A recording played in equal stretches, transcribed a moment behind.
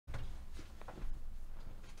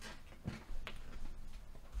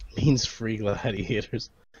means free gladiators.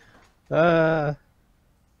 Uh,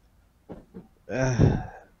 uh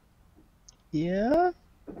yeah.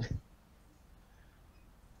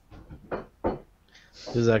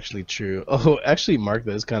 This is actually true. Oh, actually, Mark,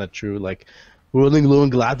 that is kind of true. Like, we're running low on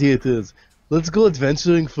gladiators. Let's go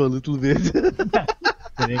adventuring for a little bit.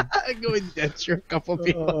 Go adventure a couple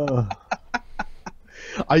people.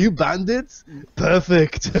 Are you bandits?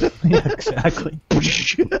 Perfect. Yeah, exactly.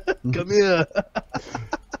 Come here.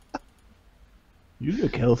 You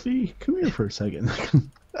look healthy. Come here for a second.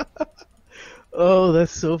 Oh,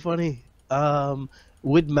 that's so funny.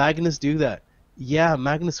 Would Magnus do that? Yeah,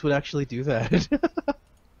 Magnus would actually do that.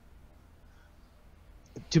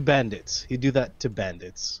 To bandits. He'd do that to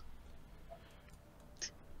bandits.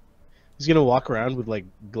 He's gonna walk around with like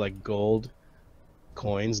gold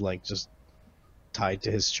coins, like just tied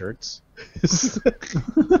to his shirts.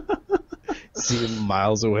 See him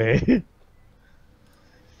miles away.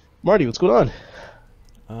 Marty, what's going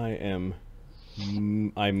on?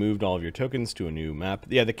 I moved all of your tokens to a new map.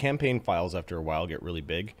 Yeah, the campaign files after a while get really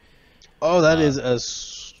big. Oh, that is a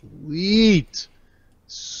sweet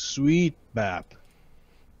map.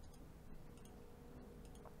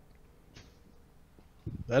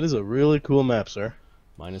 That is a really cool map, sir.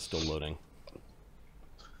 Mine is still loading.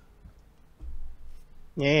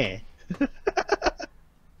 Yeah.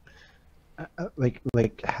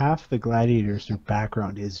 like half the gladiators, their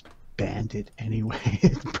background is bandit anyway.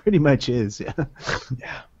 It pretty much is. Yeah.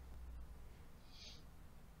 Yeah.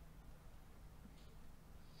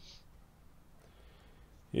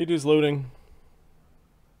 It is loading.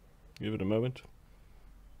 Give it a moment.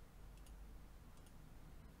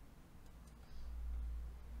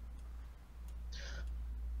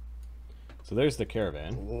 So there's the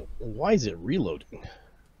caravan. Why is it reloading?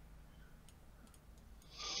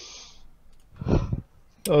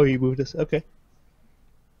 Oh, he moved us. Okay.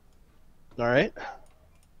 All right.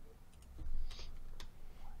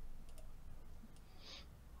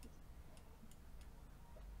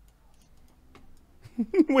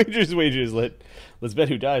 Wagers. Let's bet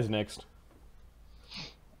who dies next.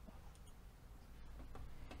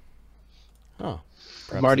 Huh.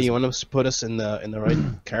 Perhaps Marty, you want to put us in the right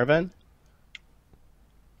caravan?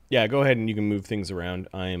 Yeah, go ahead and you can move things around.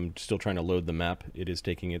 I am still trying to load the map. It is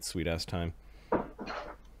taking its sweet ass time.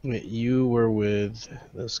 Wait, you were with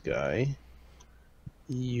this guy.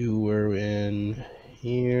 You were in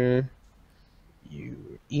here. You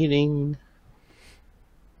were eating.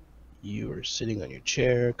 You were sitting on your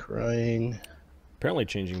chair crying. Apparently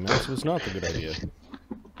changing maps was not the good idea.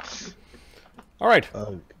 Alright.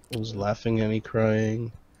 Was laughing at me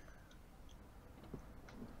crying.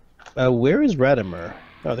 Where is Radimer?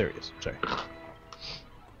 Oh, there he is. Sorry.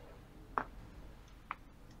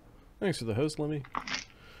 Thanks for the host, Lemmy.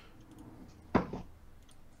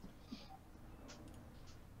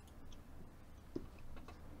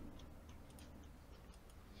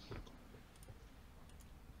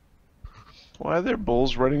 Why are there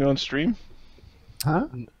bulls running on stream? Huh?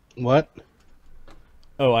 What?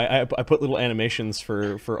 Oh, I put little animations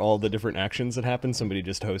for all the different actions that happen. Somebody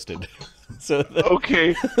just hosted. So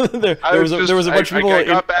Okay. there was a bunch of people. I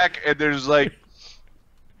got back and there's like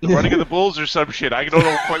the running of the bulls or some shit. I don't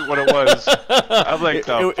know quite what it was. I'm like,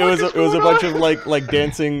 it was a bunch of like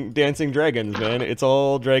dancing dragons, man. It's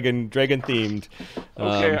all dragon themed.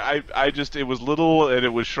 Okay, it was little and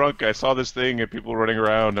it was shrunk. I saw this thing and people running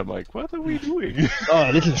around. I'm like, what are we doing?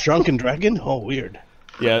 Oh, this is Shrunken Dragon? Oh, weird.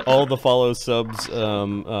 Yeah, all the follow subs,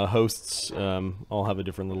 hosts, all have a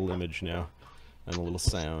different little image now, and a little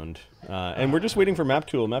sound. And we're just waiting for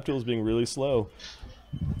MapTool. MapTool is being really slow.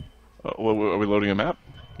 Are we loading a map?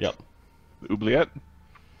 Yep. Oubliette?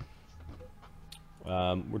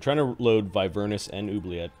 We're trying to load Vyvernas and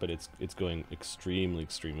Oubliette, but it's going extremely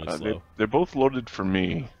slow. They're both loaded for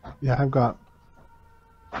me. Yeah, I've got.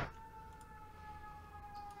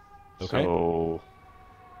 Okay. So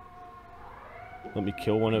let me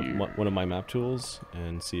kill one of my map tools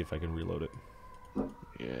and see if I can reload it.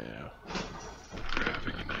 yeah. We're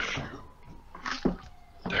having an issue.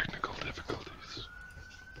 Technical difficulties.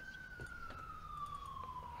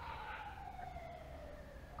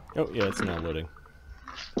 Oh yeah, it's now loading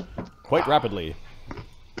quite rapidly.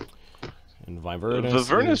 And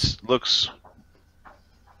Vyvernas looks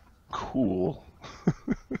cool.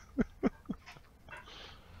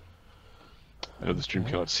 I know the stream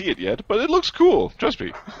cannot see it yet, but it looks cool. Trust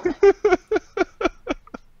me.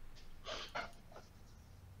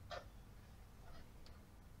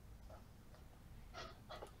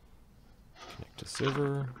 Connect to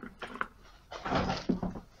server.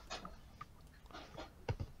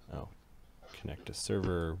 Oh, connect to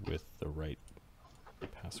server with the right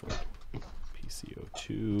Password.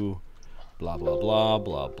 PCO2. Blah blah blah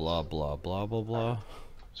blah blah blah blah blah blah.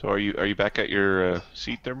 So are you back at your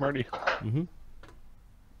seat there, Marty? Mm-hmm.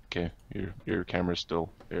 Okay, your camera's still.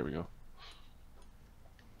 There we go.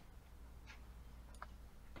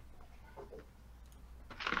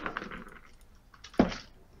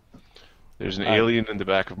 There's an alien in the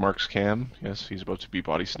back of Mark's cam. Yes, he's about to be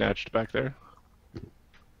body snatched back there.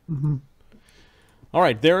 Mm-hmm. All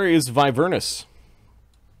right, there is Vyvernas.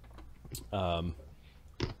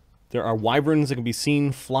 There are wyverns that can be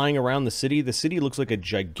seen flying around the city. The city looks like a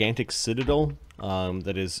gigantic citadel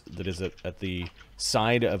that is at the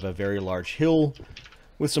side of a very large hill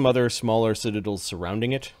with some other smaller citadels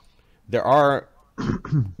surrounding it. There are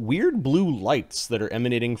weird blue lights that are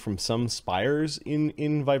emanating from some spires in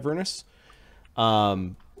Vyvernas.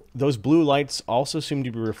 Those blue lights also seem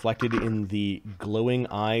to be reflected in the glowing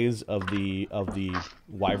eyes of the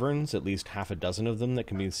wyverns, at least half a dozen of them that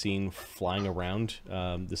can be seen flying around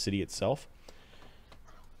the city itself.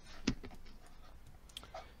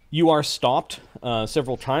 You are stopped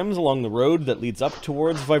several times along the road that leads up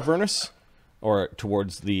towards Vyvernas, or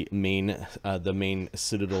towards the main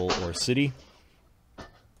citadel or city.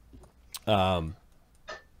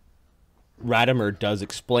 Radimer does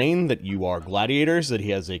explain that you are gladiators, that he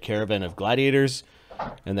has a caravan of gladiators,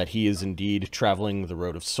 and that he is indeed traveling the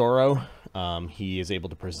road of sorrow. He is able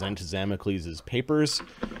to present Zamocles' papers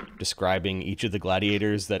describing each of the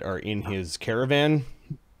gladiators that are in his caravan.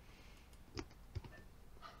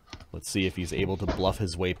 Let's see if he's able to bluff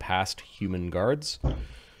his way past human guards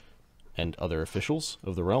and other officials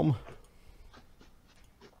of the realm.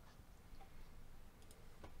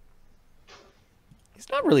 He's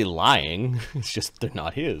not really lying. It's just they're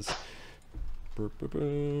not his.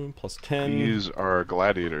 Plus 10. These are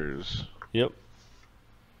gladiators. Yep.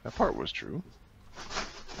 That part was true.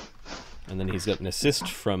 And then he's got an assist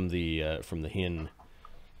from the hin.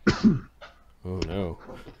 Oh no.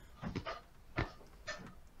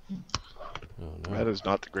 Oh no. That is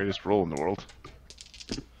not the greatest roll in the world.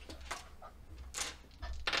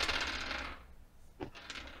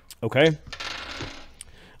 Okay.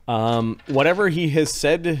 Whatever he has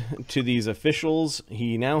said to these officials,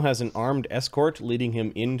 he now has an armed escort leading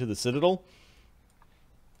him into the citadel.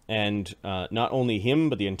 And not only him,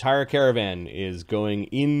 but the entire caravan is going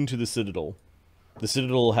into the citadel. The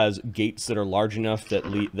citadel has gates that are large enough that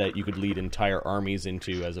that you could lead entire armies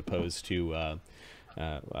into, as opposed to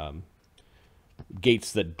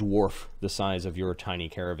gates that dwarf the size of your tiny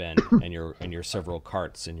caravan and your several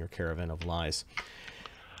carts in your caravan of lies.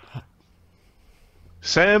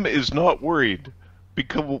 Sam is not worried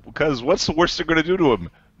because what's the worst they're going to do to him?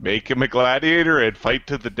 Make him a gladiator and fight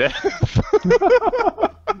to the death?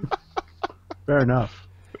 Fair enough.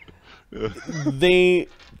 They,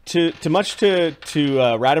 much to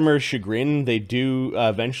Radimer's chagrin, they do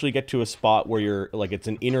eventually get to a spot where you're like it's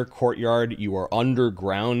an inner courtyard. You are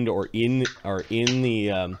underground or in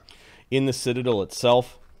the citadel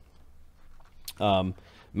itself.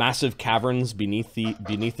 Massive caverns beneath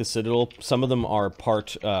the citadel. Some of them are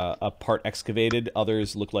part excavated.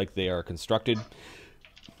 Others look like they are constructed.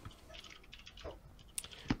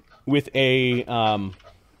 With an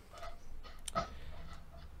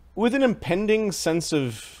impending sense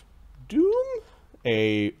of doom,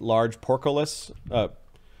 a large portcullis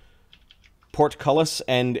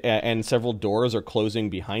and several doors are closing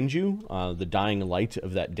behind you. The dying light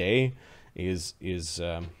of that day is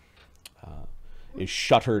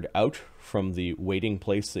shuttered out from the waiting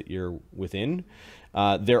place that you're within.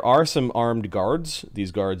 There are some armed guards.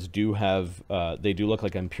 These guards do have, they do look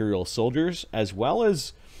like Imperial soldiers, as well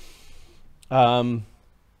as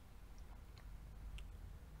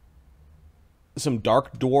some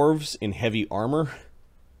dark dwarves in heavy armor.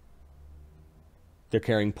 They're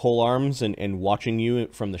carrying polearms and watching you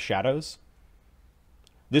from the shadows.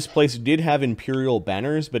 This place did have Imperial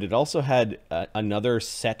banners, but it also had another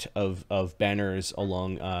set of banners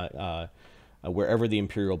along wherever the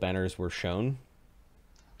Imperial banners were shown.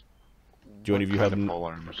 Do any of you have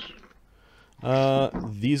polearms?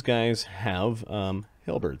 These guys have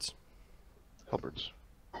halberds. Halberds.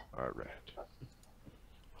 All right.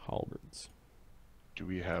 Halberds. Do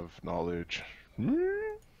we have knowledge?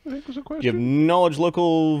 I think was a question. Do you have knowledge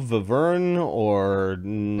local Vyvern or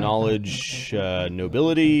knowledge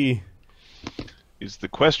nobility? Is the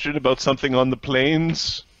question about something on the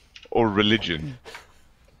plains or religion?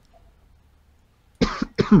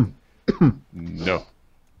 No.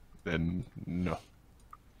 Then no.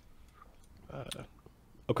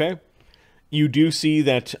 Okay. You do see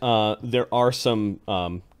that there are some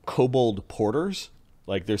kobold porters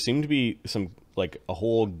Like, there seem to be like a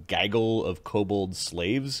whole gaggle of kobold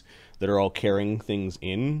slaves that are all carrying things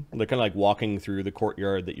in. They're kind of like walking through the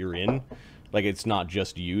courtyard that you're in. Like, it's not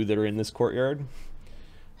just you that are in this courtyard.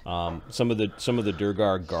 Some of the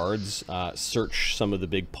duergar guards search some of the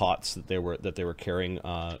big pots that they were carrying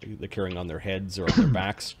on their heads or on their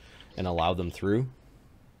backs, and allow them through.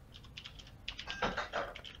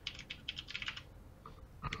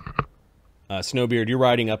 Snowbeard, you're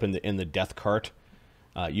riding up in the death cart.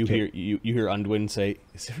 You hear Undwin say,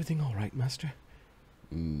 "Is everything all right, Master?"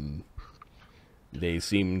 They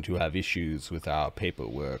seem to have issues with our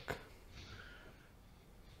paperwork.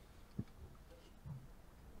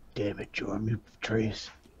 Damn it, Jorm, you trace.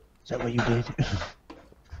 Is that what you did?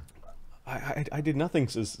 I did nothing,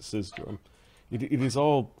 says Jorm. It is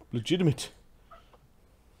all legitimate.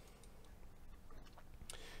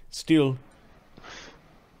 Still,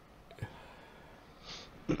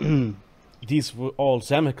 these were all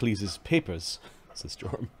Zamocles' papers, says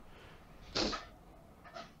Jorm.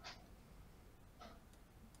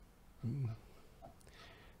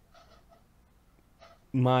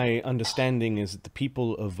 My understanding is that the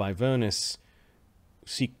people of Vyvernas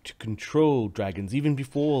seek to control dragons even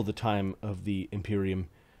before the time of the Imperium.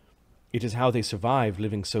 It is how they survive,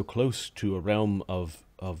 living so close to a realm of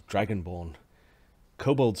dragonborn.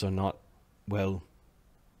 Kobolds are not, well,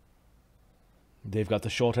 they've got the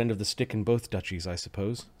short end of the stick in both duchies, I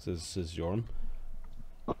suppose, says Jorm.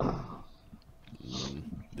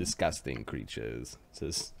 Disgusting creatures,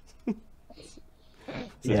 says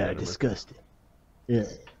yeah, disgusting. Yeah.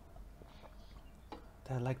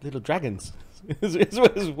 They're like little dragons, is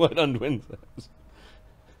what Undwin says.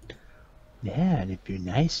 Yeah, and if you're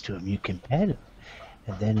nice to them, you can pet them.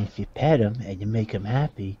 And then if you pet them and you make them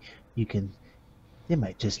happy, they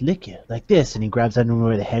might just lick you like this. And he grabs Undwin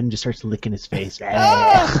over the head and just starts licking his face.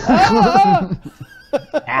 It's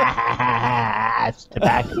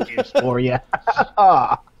tobacco juice for you.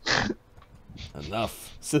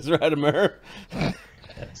 Enough, says Radimer.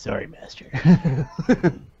 Sorry, Master.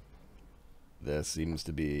 There seems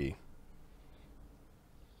to be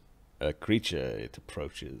a creature it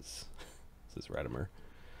approaches, says Radimer.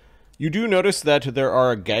 You do notice that there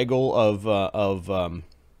are a gaggle of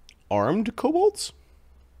armed kobolds.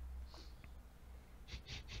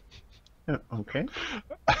 Okay.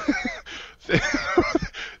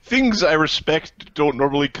 Things I respect don't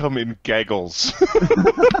normally come in gaggles.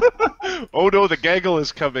 Oh no, the gaggle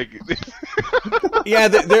is coming. Yeah,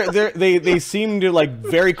 they seem to like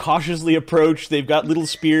very cautiously approach. They've got little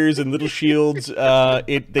spears and little shields.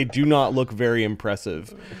 They do not look very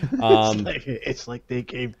impressive. It's like they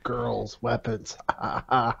gave girls weapons.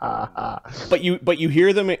 But you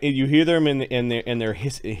hear them. You hear them in their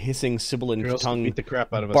hissing sibilant Girls tongue. beat the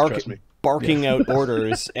crap out of us, trust me. Barking out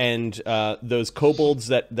orders, and those kobolds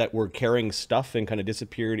that were carrying stuff and kind of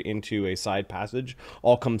disappeared into a side passage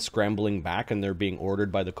all come scrambling back, and they're being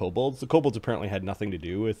ordered by the kobolds. The kobolds apparently had nothing to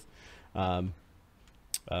do with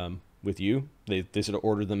you. They sort of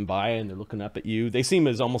ordered them by, and they're looking up at you. They seem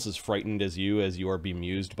almost as frightened as you are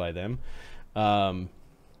bemused by them.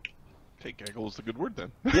 Take gaggle is a good word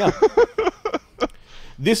then. Yeah.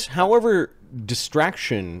 This, however,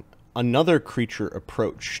 distraction. Another creature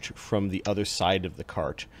approached from the other side of the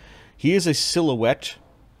cart. He is a silhouette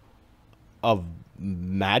of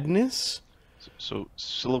madness. So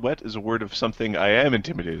silhouette is a word of something I am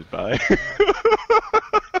intimidated by.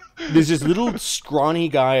 There's this little scrawny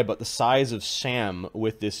guy about the size of Sam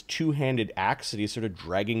with this two-handed axe that he's sort of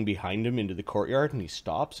dragging behind him into the courtyard, and he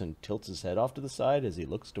stops and tilts his head off to the side as he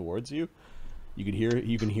looks towards you. You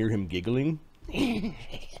can hear him giggling.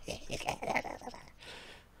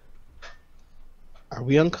 Are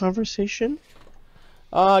we on conversation?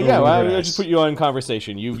 Yeah, well, I just put you on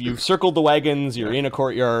conversation. You've circled the wagons. You're in a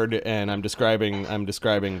courtyard, and I'm describing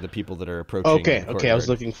the people that are approaching. Okay. I was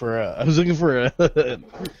looking for a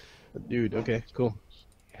dude. Okay, cool.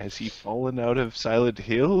 Has he fallen out of Silent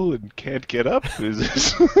Hill and can't get up? Is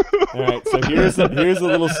this... All right. So here's the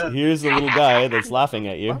little guy that's laughing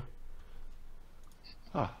at you.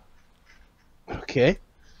 Ah. Okay.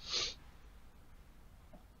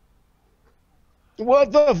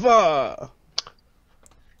 What the fuck?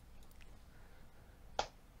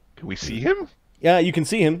 Can we see him? Yeah, you can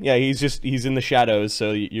see him. Yeah, he's in the shadows,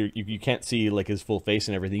 so you can't see like his full face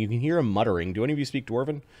and everything. You can hear him muttering. Do any of you speak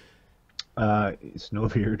Dwarven?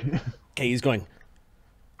 Snowbeard. Okay, he's going.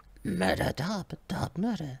 Murder, dub,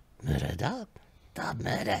 murder, murder, dub,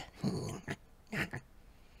 murder.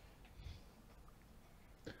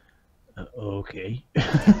 Okay.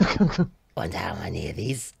 Wonder how many of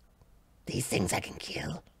these things I can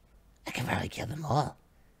kill. I can probably kill them all.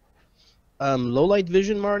 low light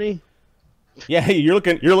vision, Marty? Yeah, you're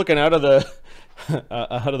looking out of the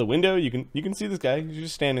out of the window. You can see this guy. He's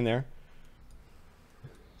just standing there.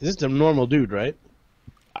 Is this a normal dude, right?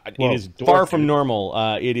 It is far from normal.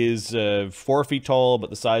 It is 4 feet tall, but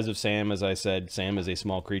the size of Sam, as I said. Sam is a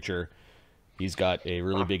small creature. He's got a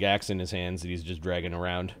really big axe in his hands that he's just dragging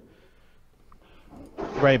around.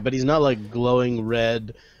 Right, but he's not like glowing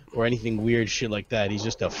red or anything weird shit like that. He's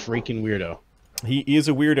just a freaking weirdo. He is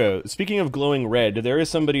a weirdo. Speaking of glowing red, there is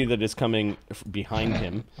somebody that is coming behind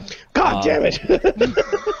him. God damn it!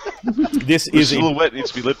 This The is silhouette needs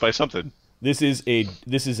to be lit by something. This is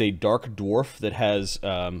a dark dwarf that has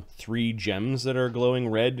 3 gems that are glowing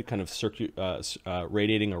red, kind of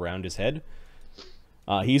radiating around his head.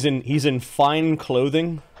 He's in fine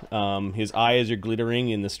clothing. His eyes are glittering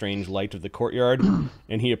in the strange light of the courtyard,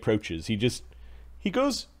 and he approaches. He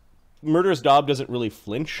goes. Murderous Daub doesn't really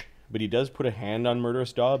flinch, but he does put a hand on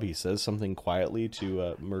Murderous Daub. He says something quietly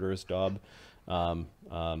to Murderous Daub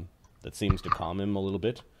that seems to calm him a little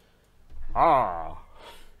bit. Ah.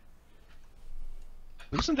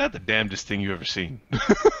 Isn't that the damnedest thing you've ever seen?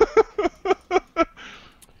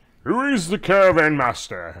 Who is the caravan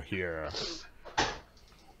master here?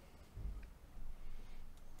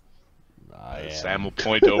 Sam will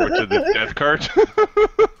point over to the death cart.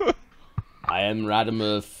 I am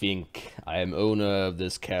Radimer Fink. I am owner of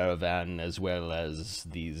this caravan as well as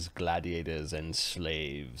these gladiators and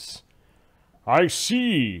slaves. I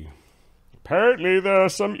see. Apparently there are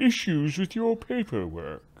some issues with your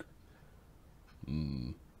paperwork.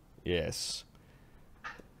 Yes.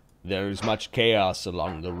 There is much chaos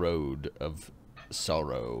along the road of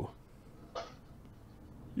sorrow.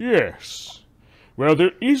 Yes. Well,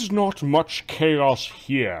 there is not much chaos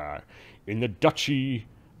here in the Duchy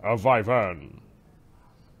of Vyvern.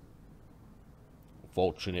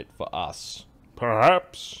 Fortunate for us.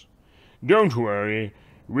 Perhaps. Don't worry.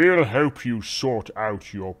 We'll help you sort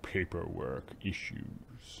out your paperwork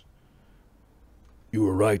issues. You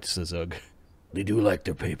were right, Sazug. They do like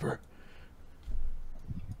their paper.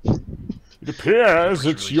 It appears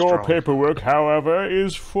that your paperwork, however,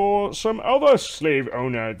 is for some other slave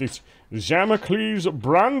owner, this Zamacles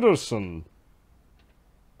Branderson.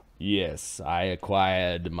 Yes, I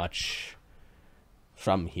acquired much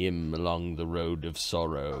from him along the road of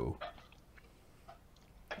sorrow.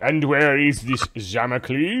 And where is this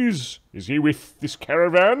Zamacles? Is he with this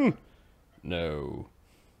caravan? No.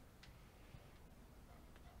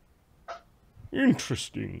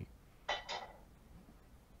 Interesting.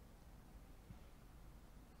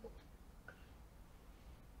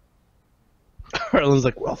 Harlan's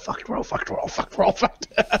like, we're all fucked, we're all fucked, we're all fucked, we're all fucked.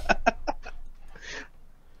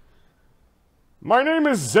 My name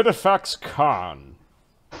is Zedefax Khan.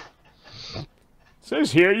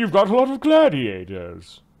 Says here you've got a lot of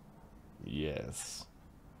gladiators. Yes.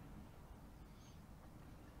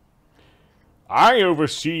 I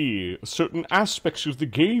oversee certain aspects of the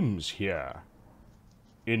games here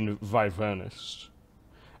in Vyvernas.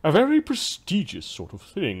 A very prestigious sort of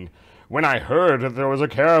thing. When I heard that there was a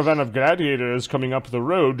caravan of gladiators coming up the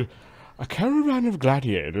road, a caravan of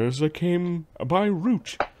gladiators that came by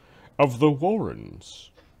route of the Warrens.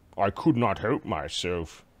 I could not help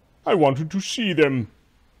myself. I wanted to see them.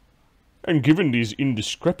 And given these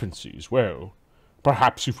indiscrepancies, well,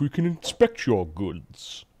 perhaps if we can inspect your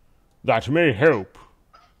goods, that may help.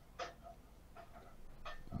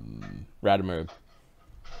 Radimer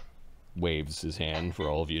waves his hand for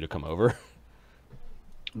all of you to come over.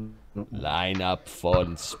 Line up for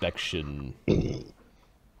inspection.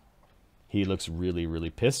 He looks really, really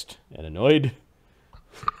pissed and annoyed.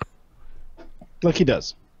 Like he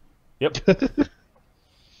does. Yep.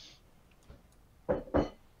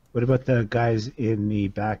 What about the guys in the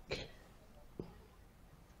back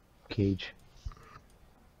cage?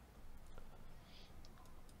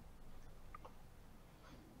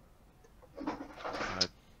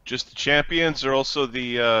 Just the champions, or also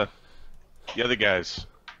the other guys?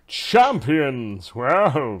 Champions!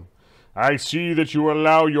 Well, I see that you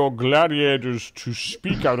allow your gladiators to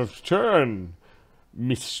speak out of turn,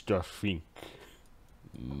 Mr. Fink.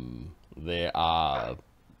 They are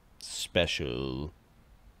special.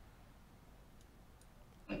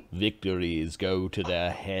 Victories go to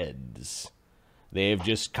their heads. They have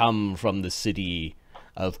just come from the city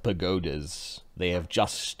of pagodas. They have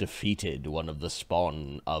just defeated one of the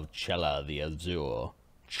spawn of Chella the Azure.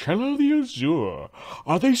 Chella the Azure?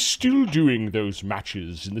 Are they still doing those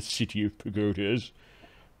matches in the city of pagodas?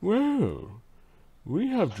 Well, we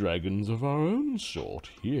have dragons of our own sort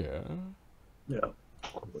here. Yeah.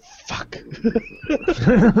 Fuck.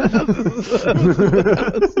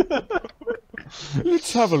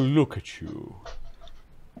 Let's have a look at you.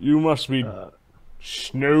 You must be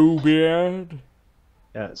Snowbeard.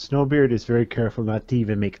 Snowbeard is very careful not to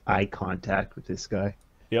even make eye contact with this guy.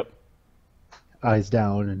 Yep. Eyes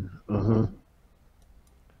down and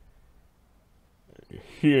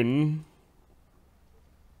Hin.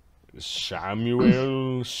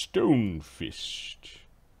 Samuel Stonefist.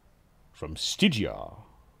 From Stygia.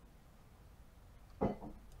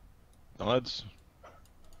 Nods.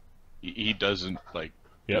 He doesn't, like,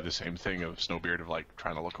 Yep. do the same thing of Snowbeard of, like,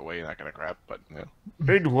 trying to look away and that kind of crap, but, yeah.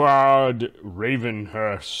 Edward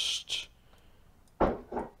Ravenhurst.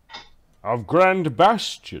 Of Grand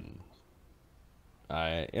Bastion.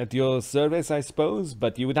 At your service, I suppose,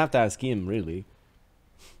 but you would have to ask him, really.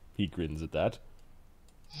 He grins at that.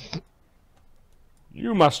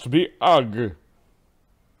 You must be Ugg.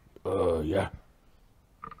 Yeah.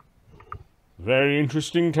 Very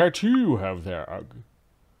interesting tattoo you have there, Ugg.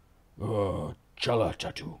 Chala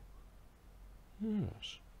tattoo.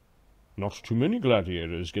 Yes. Not too many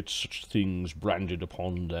gladiators get such things branded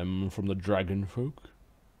upon them from the dragon folk.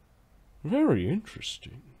 Very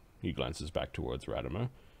interesting. He glances back towards Radimer.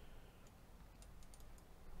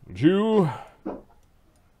 You...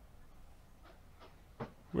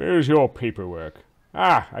 Where's your paperwork?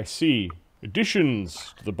 Ah, I see.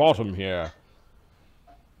 Additions to the bottom here.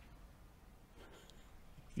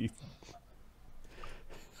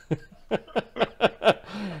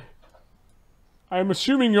 I'm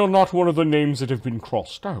assuming you're not one of the names that have been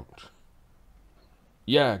crossed out.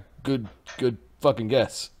 Yeah, good fucking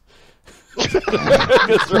guess.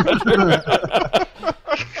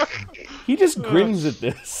 He just grins at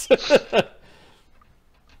this.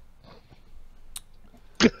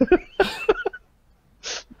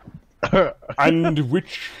 And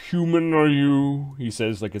which human are you? He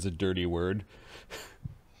says like it's a dirty word.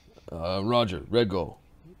 Roger, Redgull.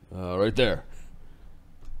 Right there.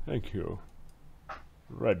 Thank you.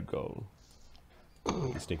 Redgull.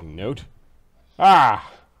 He's taking note.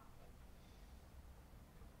 Ah!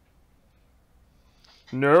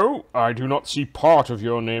 No, I do not see part of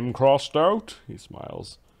your name crossed out. He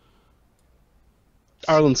smiles.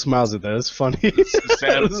 Arlen smiles at that. It's funny.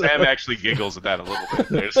 Sam actually giggles at that a little bit.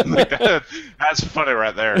 There's like that's funny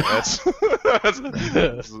right there. That's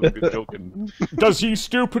good joking. Does he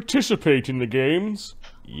still participate in the games?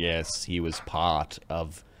 Yes, he was part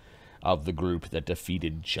of the group that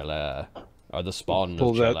defeated Chela, or the spawn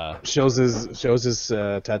of Chela. Shows his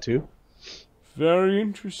tattoo. Very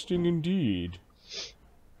interesting indeed.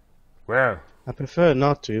 Well, I prefer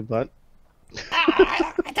not to, but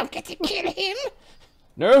I don't get to kill him.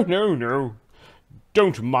 No.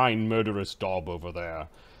 Don't mind Murderous Daub over there.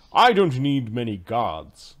 I don't need many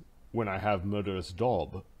guards when I have Murderous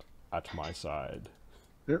Daub at my side.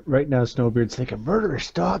 right now Snowbeard's thinking,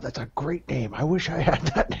 Murderous Daub, that's a great name. I wish I had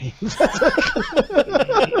that name.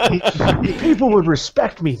 People would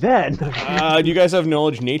respect me then. Do you guys have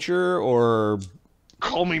knowledge nature or...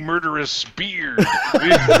 Call me Murderous Beard.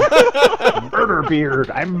 Murder Beard.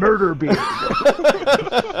 I'm Murder Beard.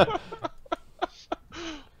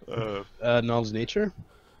 Knowledge nature?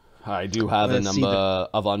 I do have a Let's see number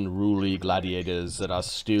of unruly gladiators that are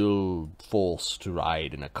still forced to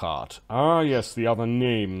ride in a cart. Ah, yes, the other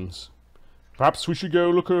names. Perhaps we should go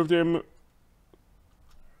look over them.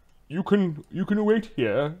 You can wait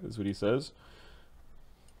here, is what he says.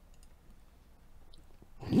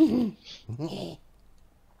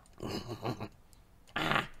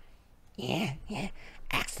 Yeah.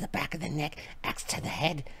 Axe to the back of the neck, axe to the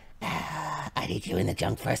head. I'd eat you in the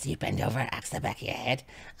junk first, you bend over, axe to the back of your head.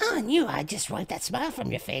 Oh, and you, I'd just wipe that smile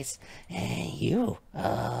from your face. You're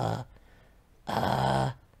the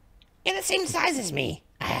same size as me.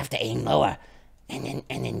 I have to aim lower. And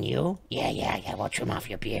then you? Yeah, we'll trim off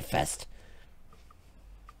your beard first.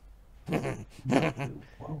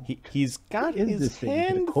 He's got Is his this thing?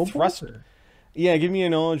 hand A kobold, thrust. or- Yeah, give me a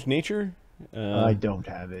knowledge nature. I don't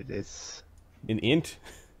have it. It's An int.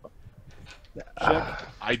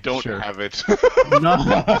 I don't Sure. have it. No.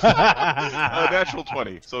 Natural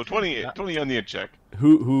 20. So 20 on the int check.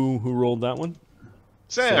 Who rolled that one?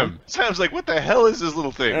 Sam. Sam's like, what the hell is this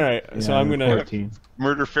little thing? All right, so yeah, I'm gonna. 14.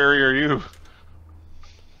 Murder fairy are you?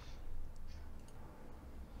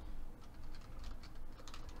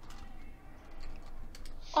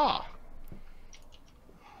 Ah.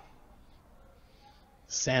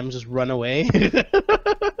 Sam just run away.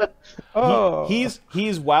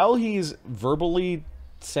 He's while he's verbally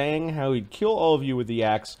saying how he'd kill all of you with the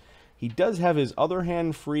axe, he does have his other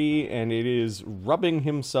hand free, and it is rubbing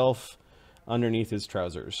himself underneath his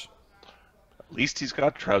trousers. At least he's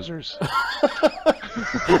got trousers.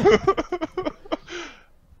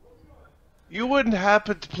 You wouldn't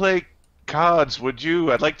happen to play cards, would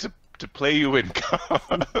you? I'd like to play you in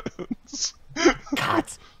cards.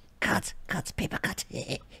 Cards, paper cuts.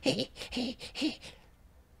 He's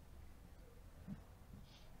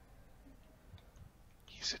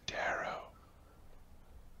a Darrow.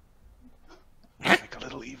 Like a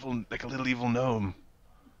little evil gnome.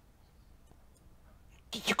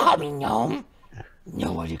 Did you call me gnome?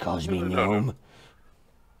 Nobody calls me gnome.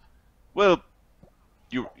 Well,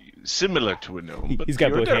 you're similar to a gnome, but He's got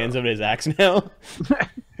you're a both Darrow. hands on his axe now.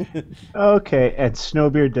 Okay, and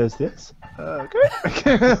Snowbeard does this.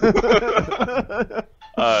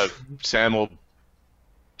 Sam will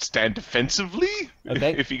stand defensively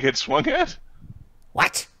Okay. if he gets swung at.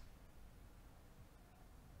 What?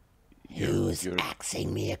 Who's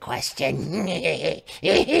asking me a question?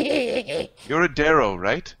 You're a Darrow,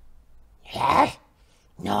 right? Yeah?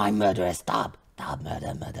 No, I'm murderous Dob. Dob,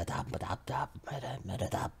 murder, Dob, murder,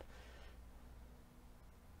 Dob.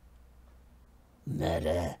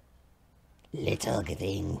 Murder. Little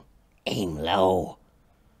thing. Aim low.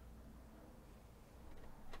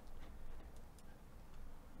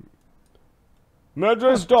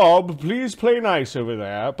 Murderous Dob, please play nice over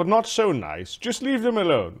there, but not so nice. Just leave them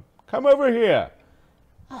alone. Come over here.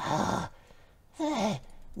 Not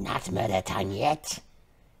murder time yet.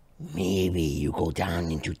 Maybe you go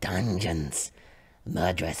down into dungeons.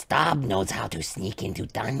 Murderous Dob knows how to sneak into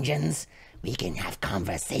dungeons. We can have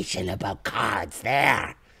conversation about cards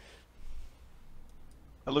there.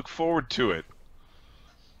 I look forward to it.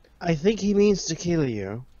 I think he means to kill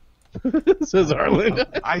you. Says Arlen.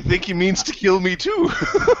 I think he means to kill me too.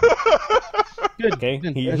 Okay.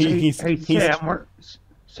 He's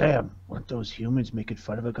Sam, weren't those humans making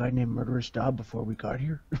fun of a guy named Murderous Dob before we got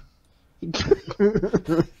here?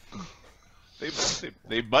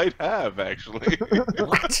 They might have, actually.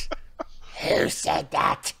 What? Who said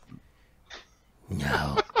that?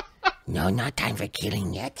 No, not time for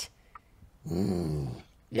killing yet.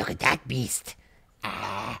 Look at that beast.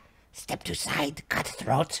 Step to side, cut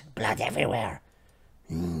throat, blood everywhere.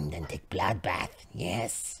 Then take blood bath,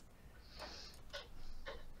 yes.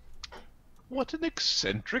 What an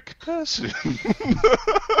eccentric person.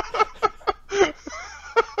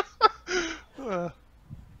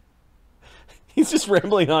 He's just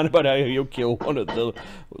rambling on about how he'll kill one of the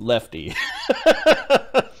lefty.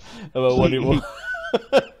 About what he will.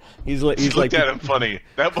 He's like looked at him funny.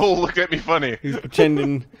 That bull looked at me funny. he's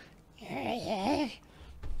pretending.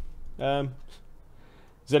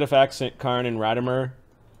 Zedefax, Karn, and Radimer.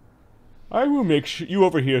 I will make sure you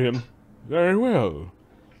overhear him. Very well.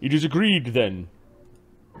 It is agreed, then.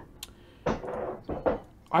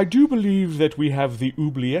 I do believe that we have the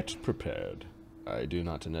Oubliette prepared. I do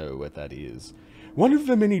not know what that is. One of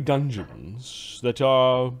the many dungeons that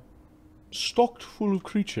are stocked full of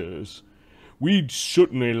creatures. We'd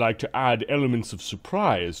certainly like to add elements of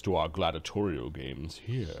surprise to our gladiatorial games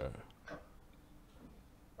here.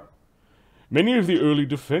 Many of the early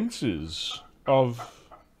defenses of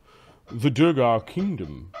the Duergar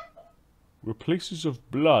kingdom were places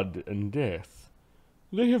of blood and death.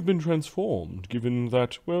 They have been transformed, given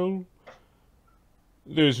that, well,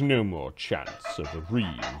 there's no more chance of a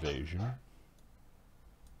re-invasion.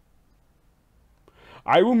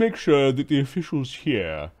 I will make sure that the officials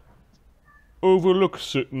here overlook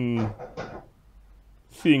certain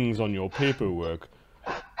things on your paperwork,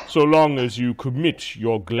 so long as you commit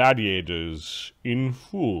your gladiators in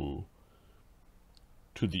full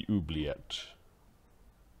to the Oubliette.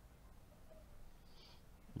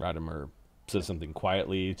 Radimer says something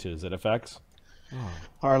quietly to Zedefax.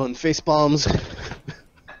 Harlan face bombs.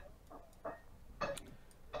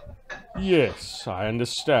 Yes, I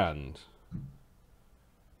understand.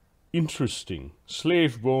 Interesting.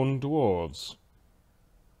 Slave-born dwarves.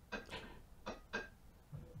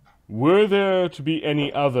 Were there to be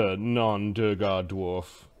any other non-Duergar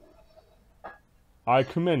dwarf, I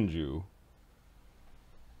commend you.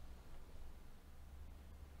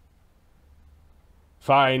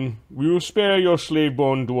 Fine. We will spare your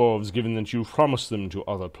slave-born dwarves, given that you've promised them to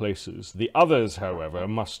other places. The others, however,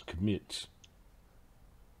 must commit.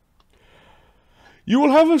 You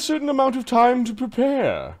will have a certain amount of time to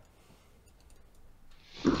prepare.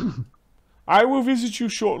 I will visit you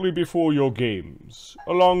shortly before your games,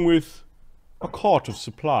 along with a cart of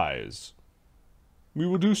supplies. We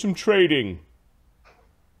will do some trading.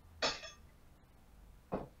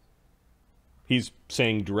 He's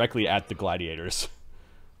saying directly at the gladiators.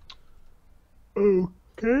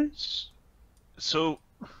 Okay. So,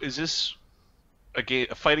 is this a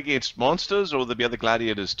fight against monsters, or will there be other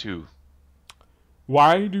gladiators too?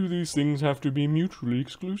 Why do these things have to be mutually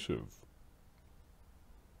exclusive?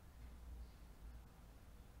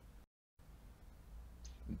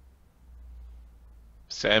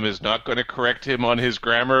 Sam is not going to correct him on his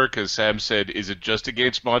grammar because Sam said, "Is it just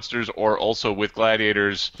against monsters or also with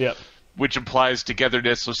gladiators?" Yep. Which implies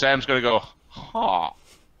togetherness. So Sam's going to go, "Ha."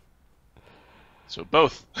 So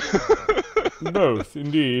both. Both,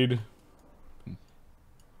 indeed.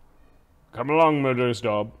 Come along, murderous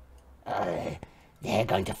dog. They're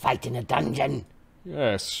going to fight in a dungeon.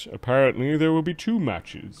 Yes, apparently there will be 2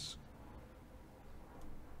 matches.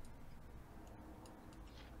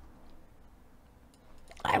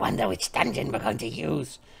 I wonder which dungeon we're going to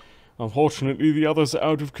use. Unfortunately, the others are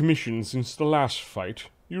out of commission since the last fight.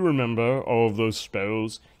 You remember all of those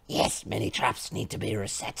spells? Yes, many traps need to be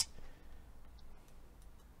reset.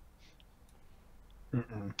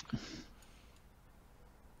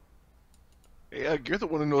 Yeah, you're the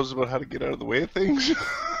one who knows about how to get out of the way of things.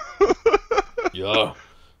 Yeah.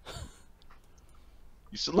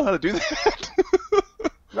 You still know how to do that?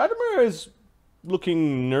 Radimer is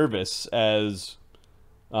looking nervous as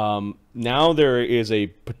now there is a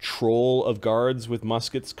patrol of guards with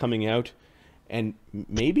muskets coming out, and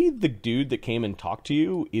maybe the dude that came and talked to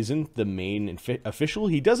you isn't the main official.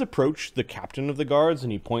 He does approach the captain of the guards,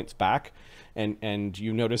 and he points back, and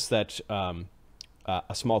you notice that a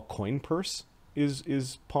small coin purse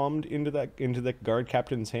is palmed into the guard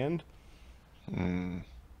captain's hand.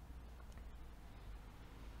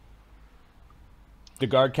 The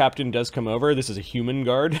guard captain does come over. This is a human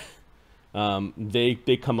guard.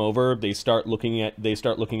 They come over. They start looking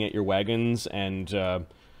at your wagons and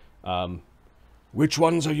which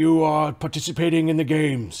ones are you participating in the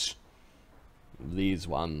games? These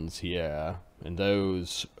ones here, and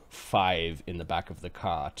those 5 in the back of the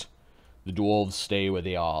cart. The dwarves stay where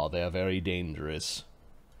they are. They are very dangerous.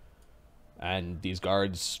 And these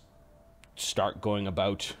guards start going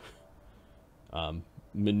about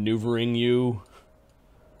maneuvering you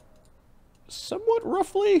somewhat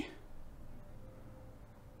roughly,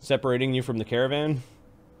 separating you from the caravan.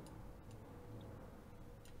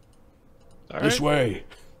 This way.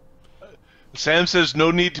 Sam says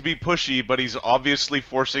no need to be pushy, but he's obviously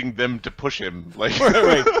forcing them to push him. Like,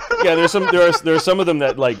 Right. Yeah, there are some of them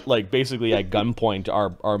that like basically at gunpoint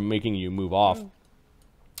are making you move off.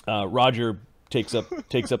 Roger takes up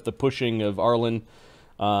the pushing of Arlen,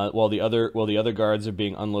 while the other guards are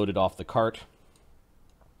being unloaded off the cart.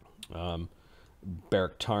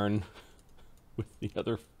 Beric Tarn with the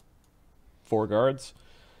other 4 guards.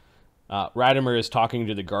 Radimer is talking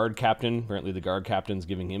to the guard captain. Apparently the guard captain's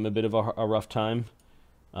giving him a bit of a rough time,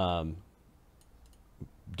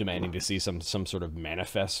 demanding to see some sort of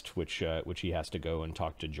manifest, which he has to go and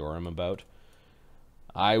talk to Joram about.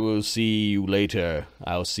 I will see you later.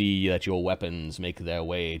 I'll see that your weapons make their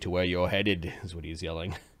way to where you're headed, is what he's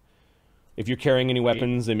yelling. If you're carrying any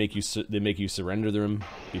weapons, they make you surrender them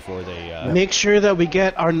before they. Make sure that we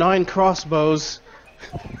get our 9 crossbows.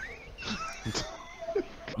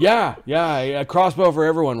 Yeah, a crossbow for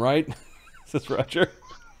everyone, right? Says Roger.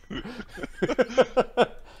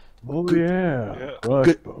 Oh yeah.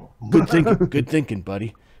 Good thinking,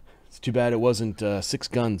 buddy. It's too bad it wasn't 6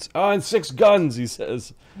 guns. Oh, and 6 guns, he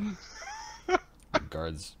says. The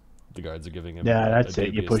guards are giving him. Yeah, that's a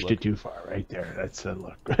it. You dubious pushed look. it too far right there. That's a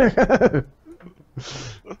look.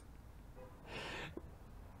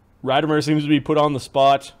 Radimer seems to be put on the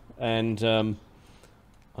spot, and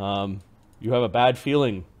you have a bad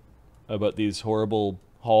feeling about these horrible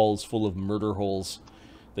halls full of murder holes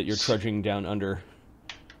that you're trudging down under.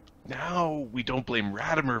 now we don't blame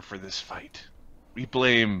Radimer for this fight. We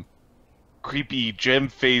blame creepy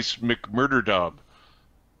gem-face McMurderdob.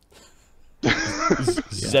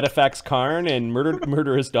 Zedifax Karn and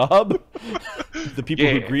Murderous Dob? The people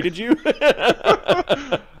who greeted you?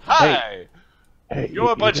 Hi! Hey,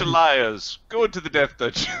 You're a bunch of liars. Go into the death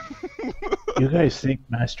dungeon. You guys think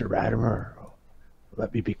Master Radimer will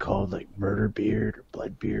let me be called like Murder Beard or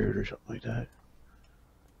Blood Beard or something like that?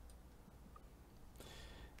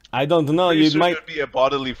 I don't know. Pretty You soon might. it'd be a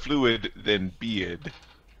bodily fluid, then beard.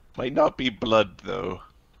 Might not be blood, though.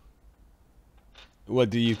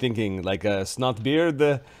 What are you thinking? Like a snot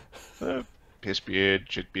beard? Piss beard,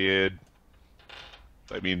 shit beard.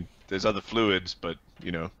 I mean, there's other fluids, but,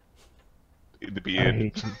 you know, in the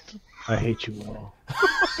beard. I hate you all.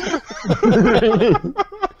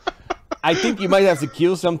 I think you might have to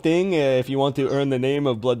kill something if you want to earn the name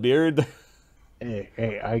of Bloodbeard.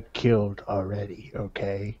 Hey, I killed already,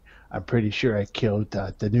 okay? I'm pretty sure I killed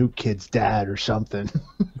the new kid's dad or something.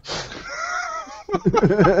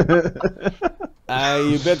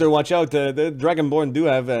 You better watch out. The Dragonborn do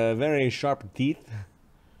have very sharp teeth.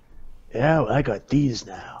 Yeah, well, I got these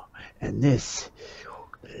now. And this,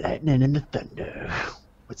 lightning and the thunder.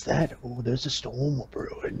 What's that? Oh, there's a storm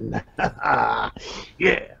brewing.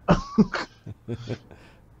 Yeah.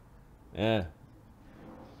 Yeah. You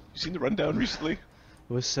seen the rundown recently? It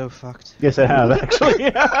was so fucked. Yes, I have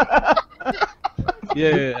actually.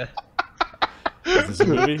 Yeah. Is this a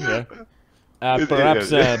movie? Yeah. It-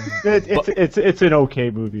 Perhaps. yeah. It's an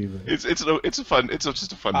okay movie. But... It's just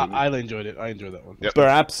a fun movie. I enjoyed it. I enjoyed that one. Yep.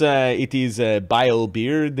 Perhaps it is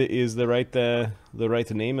Beard is the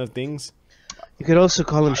right name of things. You could also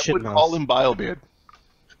call him I would call him Bilebeard.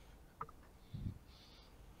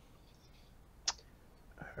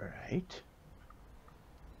 All right.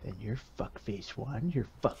 Then you're fuckface 1, you're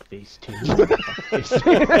fuckface 2.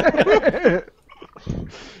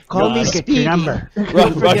 Call No, me I Get Speedy. your number. Don't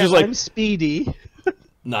forget, Roger's like, I'm Speedy.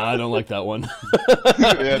 nah, I don't like that one.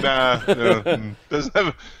 Yeah, no, doesn't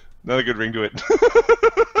have not a good ring to it.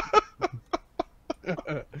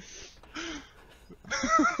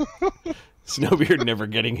 Snowbeard never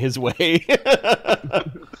getting his way.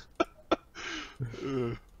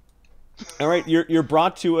 All right, you're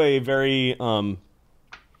brought to a very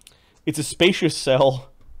it's a spacious cell,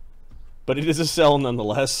 but it is a cell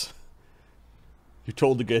nonetheless. You're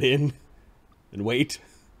told to get in and wait.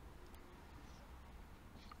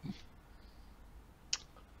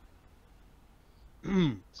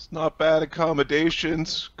 It's not bad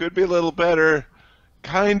accommodations. Could be a little better.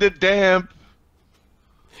 Kinda damp.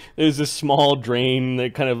 There's a small drain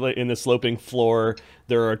that kind of like in the sloping floor.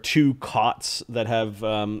 There are 2 cots that have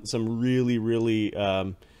some really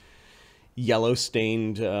yellow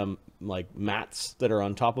stained like mats that are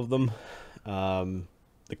on top of them.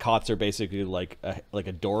 The cots are basically like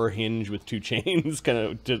a door hinge with 2 chains kind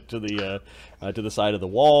of to the side of the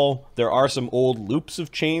wall. There are some old loops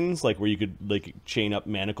of chains like where you could like chain up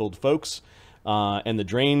manacled folks. And the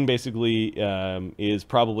drain basically is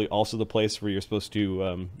probably also the place where you're supposed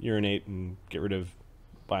to urinate and get rid of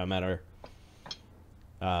biomatter.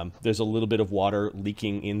 There's a little bit of water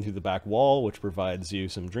leaking in through the back wall, which provides you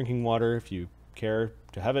some drinking water if you care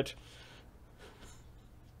to have it.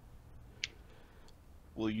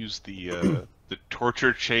 We'll use the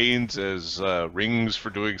torture chains as rings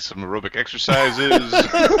for doing some aerobic exercises.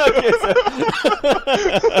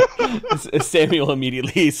 Samuel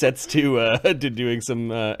immediately sets to doing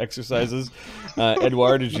some exercises.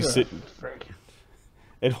 Edward is just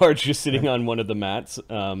Edward's just sitting on one of the mats.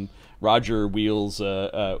 Roger wheels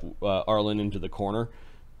Arlen into the corner,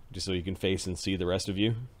 just so you can face and see the rest of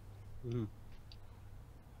you.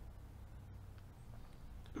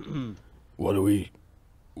 What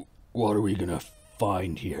are we gonna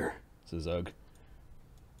find here? Says Ugg.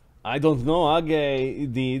 I don't know, Ugg.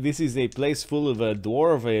 This is a place full of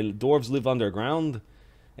dwarves. Dwarves live underground.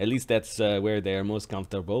 At least that's where they are most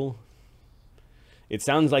comfortable. It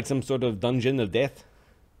sounds like some sort of dungeon of death.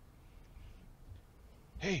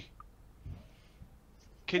 Hey,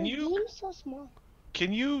 The game's so small.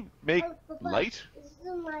 can you make Papa, light? This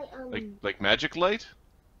is my Like magic light?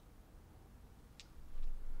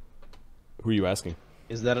 Who are you asking?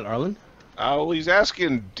 Is that an Arlen? Oh, he's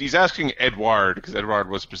asking Edward because Edward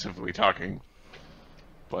was specifically talking.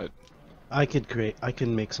 But I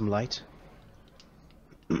can make some light.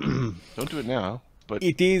 don't do it now. But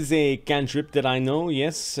It is a cantrip that I know.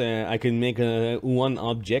 Yes, I can make one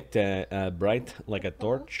object bright like a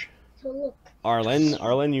torch. So look.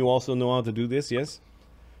 Arlen, you also know how to do this. Yes.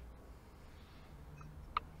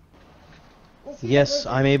 This is Yes,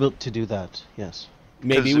 what I'm able to do that. Yes.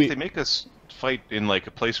 Maybe if we. they make us fight in like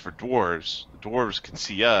a place for dwarves, the dwarves can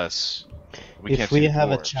see us. We can't If we see the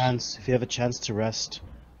have a dwarves. chance to rest,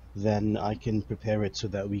 then I can prepare it so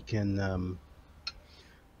that we can.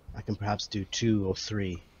 I can perhaps do 2 or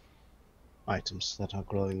 3 items that are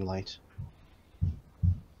glowing light.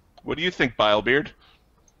 What do you think, Bilebeard?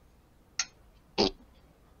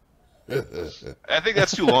 I think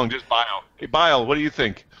that's too long. Just Bile. Hey, Bile, what do you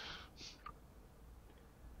think?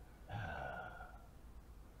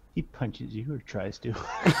 He punches you or tries to.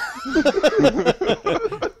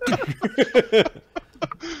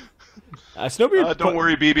 Snowbeard. Don't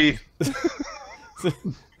worry, BB.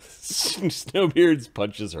 Snowbeard's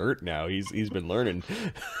punches hurt now. He's been learning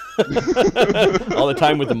all the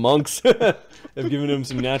time with the monks. Have given him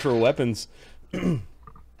some natural weapons.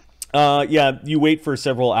 Yeah, you wait for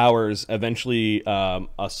several hours. Eventually,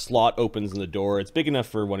 a slot opens in the door. It's big enough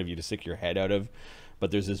for one of you to stick your head out of,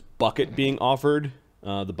 but there's this bucket being offered.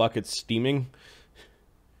 The bucket's steaming.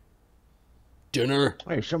 Dinner.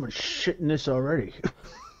 Hey, someone's shitting this already.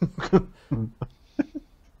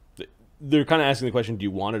 They're kind of asking the question, do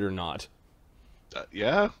you want it or not?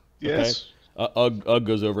 Yeah. Yes. Ugg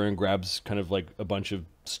goes over and grabs kind of like a bunch of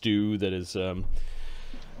stew that is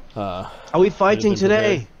Are we fighting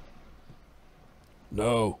today?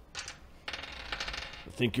 No.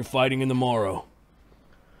 I think you're fighting in the morrow.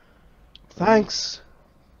 Thanks.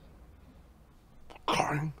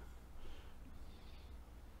 Don't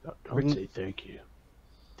say thank you.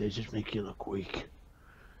 They just make you look weak.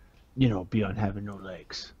 You know, beyond having no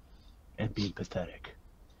legs. And being pathetic.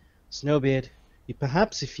 Snowbeard,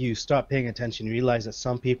 perhaps if you start paying attention, you realize that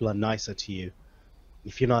some people are nicer to you.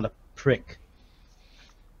 If you're not a prick.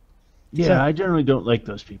 Yeah, So- I generally don't like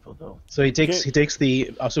those people, though. So he takes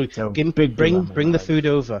the So bring big dilemma the life. food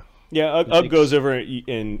over. Yeah, Ugg goes over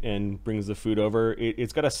and brings the food over.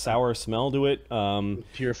 It's got a sour smell to it.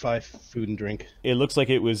 Purify food and drink. It looks like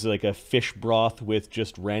it was like a fish broth with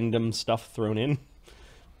just random stuff thrown in.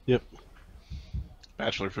 Yep.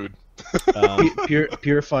 Bachelor food.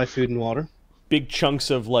 Purify food and water. Big chunks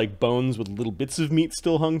of like bones with little bits of meat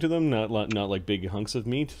still hung to them, not like big hunks of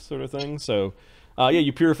meat sort of thing. So, yeah,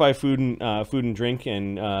 you purify food and drink,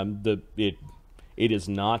 and it is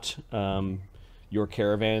not your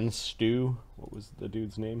caravan stew. What was the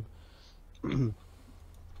dude's name? Bortho?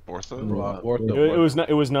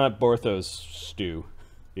 It was not Bortho's stew.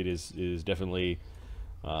 It is definitely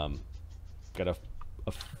got a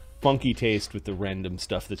funky taste with the random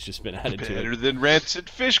stuff that's just been added to it. Better than rancid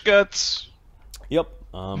fish guts. Yep.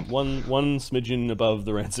 One smidgen above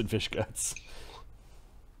the rancid fish guts.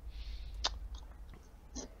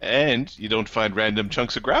 And you don't find random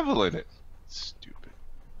chunks of gravel in it. Stupid.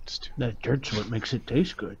 That dirt's what makes it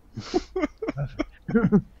taste good.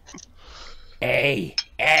 Hey!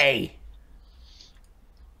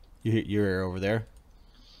 You're over there.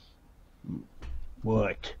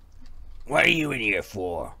 What? What are you in here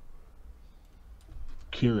for?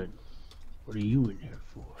 Killing. What are you in here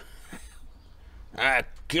for?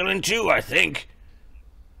 Killing too, I think.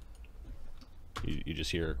 You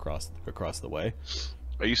just hear across the way.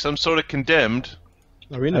 Are you some sort of condemned?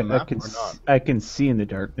 Are we in a I map can or not? I can see in the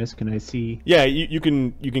darkness. Can I see? Yeah, you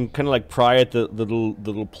can kind of like pry at the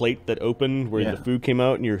little plate that opened where Yeah. the food came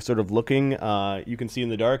out, and you're sort of looking. You can see in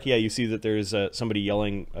the dark. Yeah, you see that there's somebody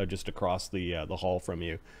yelling just across the hall from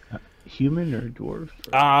you. Human or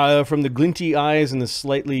dwarf? From the glinty eyes and the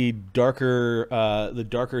slightly darker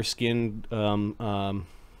skin. Of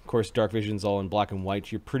course, dark vision's all in black and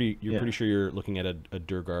white. You're pretty sure you're looking at a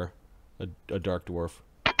duergar, a dark dwarf.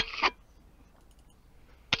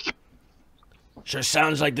 Sure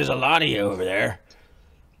sounds like there's a lot of you over there.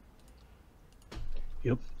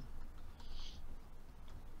 Yep.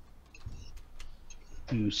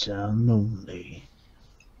 You sound lonely.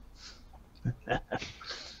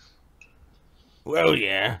 Well,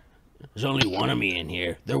 yeah. There's only one of me in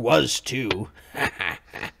here. There was two.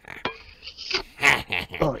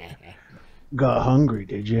 Oh, got hungry,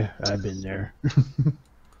 did you? I've been there.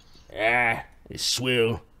 It's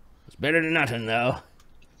swill. It's better than nothing, though.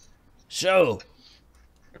 So,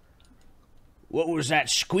 what was that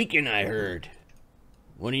squeaking I heard?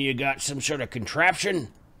 One of you got some sort of contraption?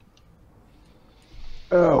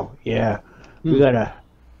 Oh, yeah. We got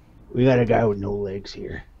a guy with no legs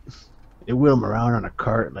here. They wheel him around on a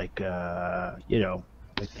cart like like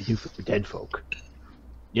they do for dead folk.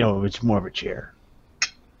 You know, it's more of a chair.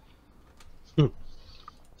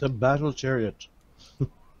 The battle chariot.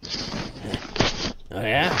 Oh,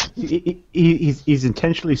 yeah? He's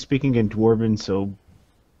intentionally speaking in Dwarven, so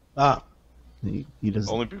he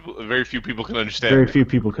doesn't. Very few people can understand. Very few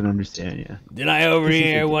people can understand. Yeah. Did I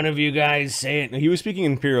overhear one of you guys say it? He was speaking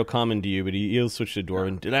in Imperial Common to you, but he'll switch to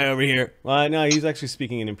Dwarven. Did I overhear? No, he's actually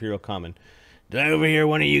speaking in Imperial Common. Did I overhear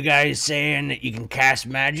one of you guys saying that you can cast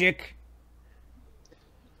magic?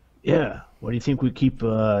 Yeah. Why do you think we keep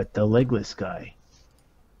the legless guy?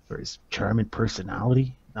 For his charming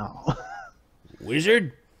personality? No.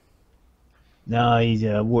 Wizard? No, he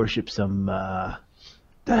worships some. The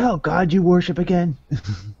hell, God, you worship again?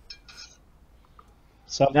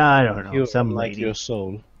 Some No, I don't know. pure Some like lady. your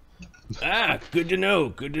soul. Good to know,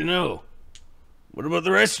 good to know. What about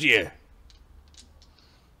the rest of you?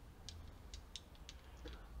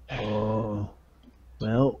 Oh,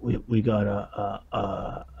 well, we got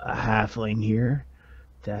a halfling here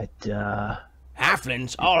that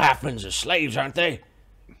Halflings? All halflings are slaves, aren't they?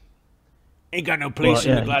 Ain't got no place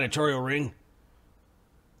in the gladiatorial ring.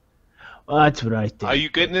 well, that's what I think. Are you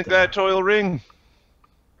getting but, into that toil ring?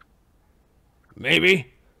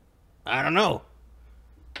 Maybe. I don't know.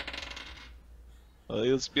 Well,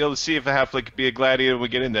 let's be able to see if a halfling could be a gladiator when we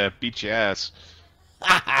get in there. Beat your ass.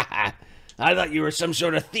 I thought you were some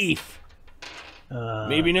sort of thief.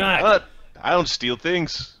 Maybe not. But I don't steal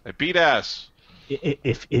things. I beat ass.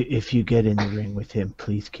 If you get in the ring with him,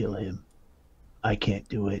 please kill him. I can't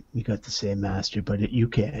do it. We got the same master, but you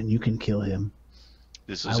can. You can kill him.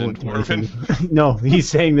 This I is in won't do Dwarven. anything. No, he's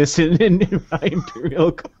saying this in my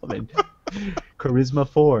Imperial Common. Charisma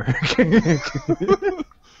 4.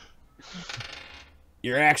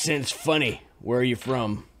 Your accent's funny. Where are you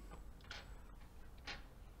from?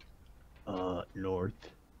 North.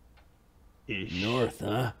 Ish. North,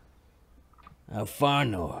 huh? How far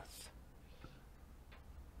north?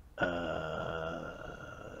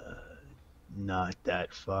 Not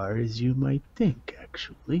that far as you might think,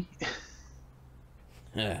 actually.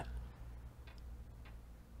 Huh.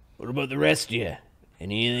 What about the rest of you?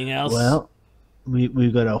 Anything else? Well,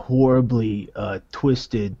 we got a horribly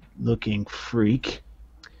twisted looking freak.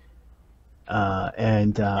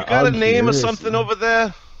 And You got a name or something over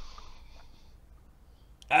there?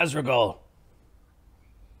 Azragal.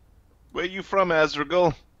 Where you from,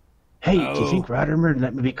 Azragal? Hey, do you think Radimer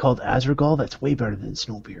let me be called Azragal? That's way better than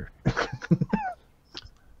Snowbeard.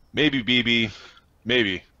 Maybe, BB.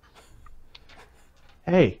 Maybe.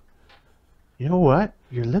 Hey, you know what?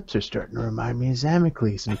 Your lips are starting to remind me of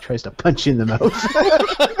Zamicles, and he tries to punch you in the mouth.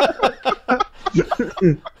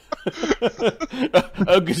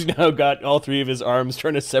 August now got all three of his arms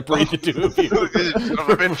trying to separate the two of you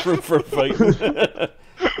for fighting.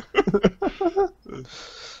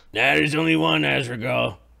 Nah, there's only one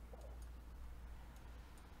Azragal.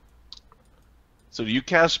 So do you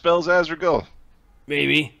cast spells, Azragal?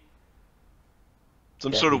 Maybe.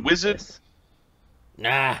 Some sort of wizard?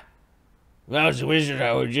 Nah. If I was a wizard,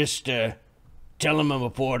 I would just tell him I'm a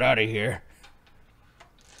port out of here.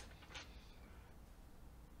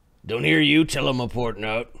 Don't hear you tell him I'm porting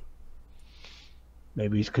out.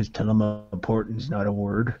 Maybe it's because teleporting's not a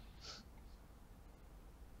word.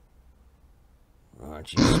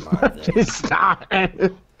 Aren't you smart then? It's not.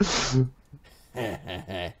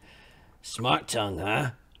 Smart tongue,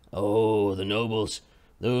 huh? Oh, the nobles,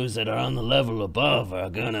 those that are on the level above are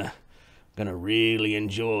gonna really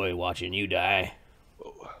enjoy watching you die.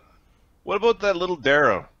 What about that little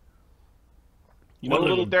Darrow? You know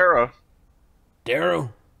little Darrow?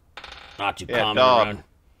 Darrow? Not too common dog. around.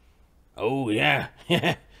 Oh yeah,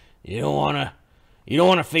 you don't wanna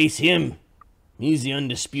face him. He's the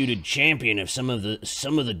undisputed champion of some of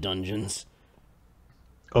the dungeons.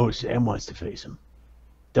 Oh, Sam wants to face him.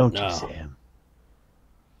 Don't No. you, Sam?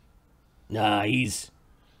 Nah, he's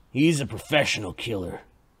a professional killer.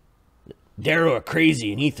 Darrow are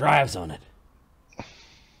crazy and he thrives on it.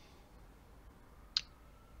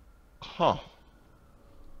 Huh.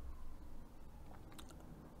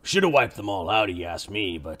 Should have wiped them all out, if you ask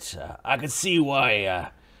me, but I could see why.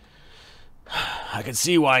 I could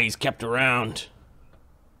see why he's kept around.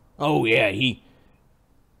 Oh yeah, he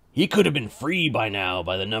could have been free by now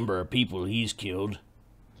by the number of people he's killed,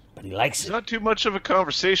 but he likes He's it. not too much of a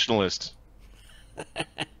conversationalist.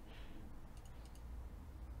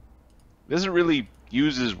 Doesn't really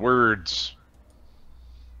use his words.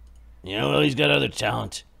 You know, well, he's got other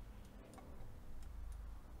talent.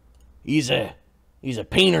 He's a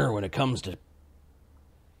painter when it comes to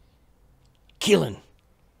killing.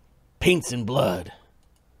 Paints in blood.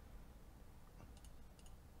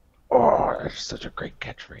 Oh, that's such a great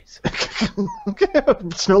catchphrase.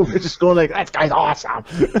 Snowbeard's just going like, that guy's awesome.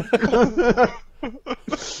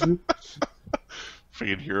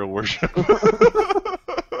 Freaking hero worship.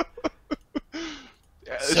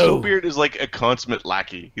 So- Snowbeard is like a consummate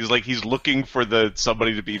lackey. He's looking for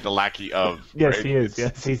somebody to be the lackey of. Yes, right? he is.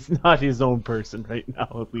 Yes, he's not his own person right now,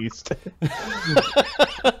 at least.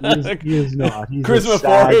 he is not. He's Charisma a 4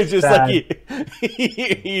 sad, is just sad-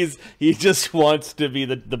 like he just wants to be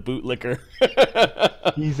the bootlicker.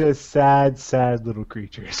 He's a sad, sad little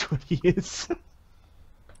creature is what he is.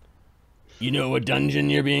 You know what dungeon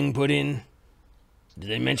you're being put in? Did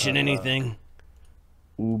they mention anything?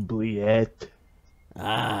 Oubliette.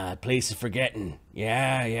 Ah, place of forgetting.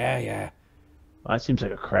 Yeah. Well, that seems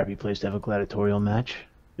like a crappy place to have a gladiatorial match.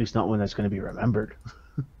 At least not one that's going to be remembered.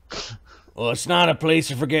 Well, it's not a place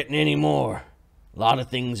of forgetting anymore. A lot of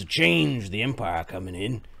things have changed. The Empire coming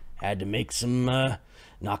in had to make some,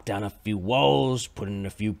 knock down a few walls, put in a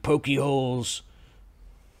few pokey holes,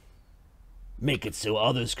 make it so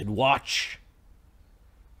others could watch.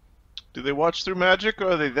 Do they watch through magic,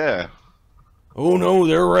 or are they there? Oh no,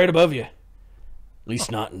 they're right above you. At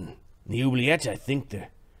least not in the Oubliette, I think they're...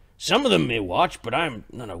 Some of them may watch, but I'm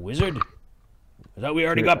not a wizard. I thought we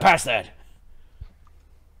already got past that.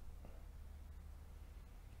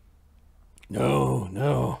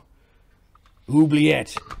 No.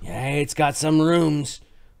 Oubliette. Yeah, it's got some rooms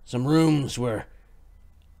where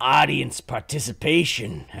audience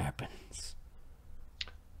participation happens.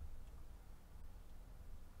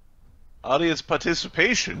 Audience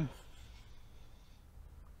participation.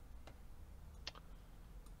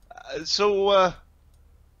 So,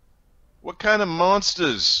 what kind of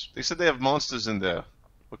monsters? They said they have monsters in there.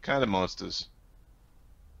 What kind of monsters?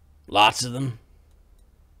 Lots of them.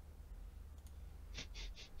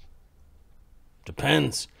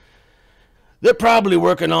 Depends. They're probably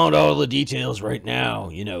working on all the details right now.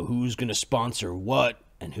 You know, who's gonna sponsor what,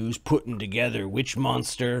 and who's putting together which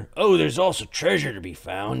monster. Oh, there's also treasure to be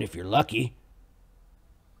found if you're lucky.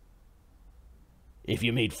 If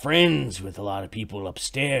you made friends with a lot of people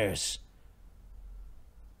upstairs.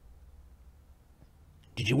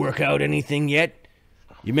 Did you work out anything yet?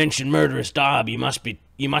 You mentioned Murderous Dob. You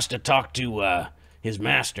must have talked to his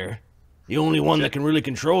master. The only one that can really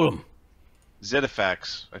control him.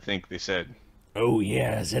 Zedifax, I think they said. Oh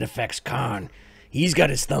yeah, Zedifax Khan. He's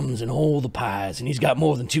got his thumbs in all the pies, and he's got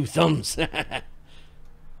more than 2 thumbs.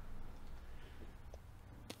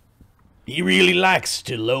 He really likes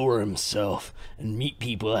to lower himself and meet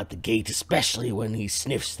people at the gate, especially when he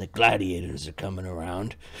sniffs that gladiators are coming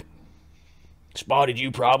around. Spotted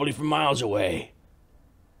you probably from miles away.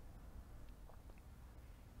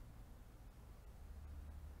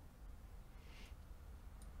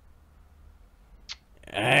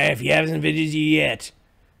 If he hasn't visited you yet,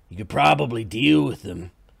 you could probably deal with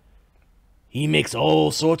him. He makes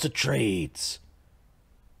all sorts of trades.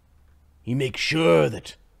 He makes sure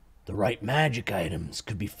that the right magic items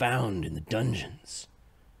could be found in the dungeons.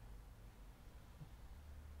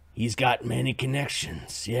 He's got many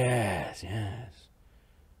connections, yes.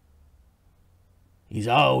 He's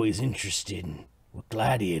always interested in what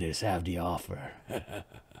gladiators have to offer.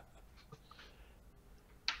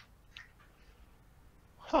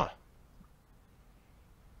 Huh.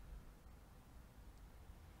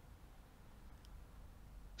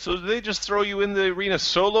 So do they just throw you in the arena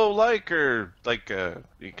solo-like, or like a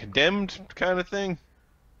condemned kind of thing?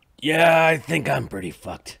 Yeah, I think I'm pretty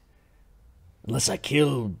fucked. Unless I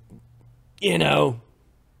kill, you know,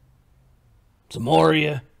 some more of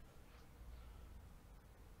you.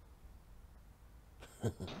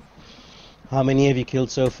 How many have you killed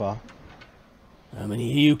so far? How many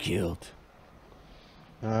of you killed?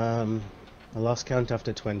 I lost count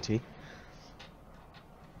after 20.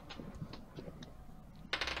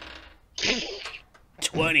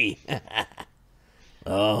 20.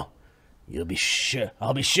 Oh, you'll be sure.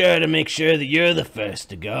 I'll be sure to make sure that you're the first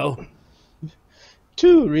to go.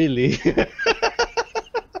 2, really.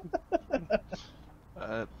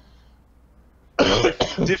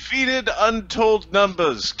 Defeated untold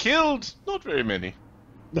numbers. Killed not very many.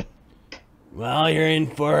 Well, you're in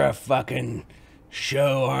for a fucking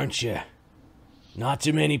show, aren't you? Not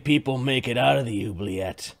too many people make it out of the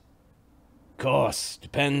Oubliette. Of course,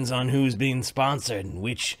 depends on who's being sponsored and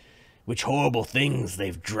which horrible things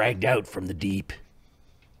they've dragged out from the deep.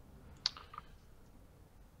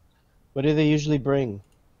 What do they usually bring?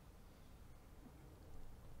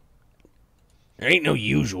 There ain't no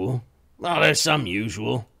usual. Well, there's some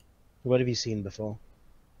usual. What have you seen before?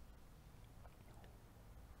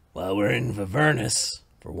 Well, we're in Vyvernas,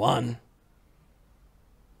 for one.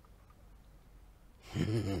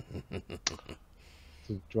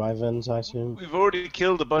 Wyverns, I assume? We've already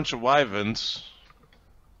killed a bunch of wyverns.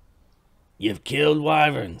 You've killed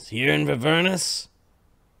wyverns here in Vyvernas?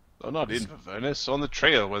 Oh, not in Vyvernas, on the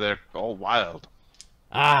trail where they're all wild.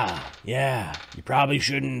 Ah, yeah. You probably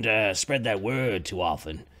shouldn't spread that word too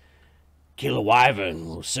often. Kill a wyvern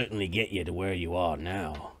will certainly get you to where you are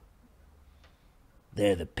now.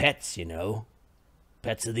 They're the pets, you know.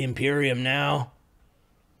 Pets of the Imperium now.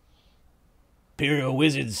 Imperial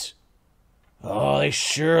wizards. Oh, they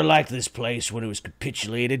sure liked this place when it was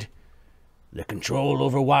capitulated. The control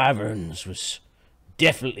over wyverns was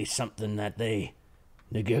definitely something that they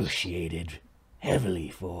negotiated heavily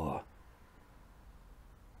for.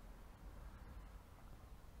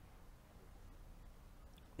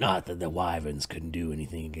 Not that the wyverns couldn't do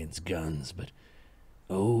anything against guns, but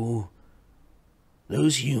oh,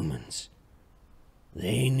 those humans,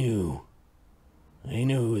 they knew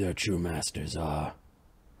who their true masters are.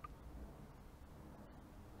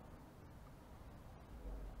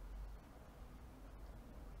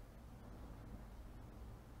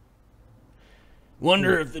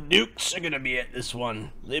 Wonder if the Dukes are gonna be at this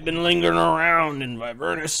one. They've been lingering around in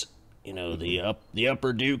Vyvernas. You know, the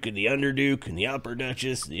upper Duke and the under Duke and the upper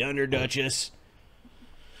Duchess, the under Duchess.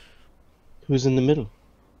 Who's in the middle?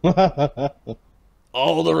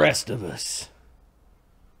 All the rest of us.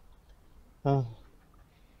 Oh.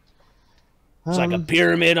 It's like a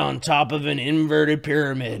pyramid on top of an inverted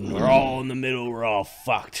pyramid, and we're all in the middle, we're all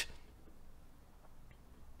fucked.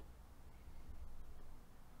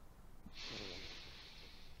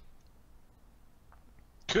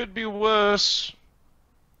 Could be worse.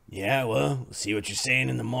 Yeah, well, we'll see what you're saying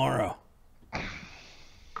in the morrow.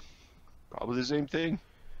 Probably the same thing.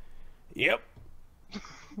 Yep.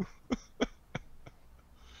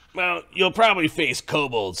 Well, you'll probably face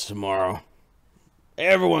kobolds tomorrow.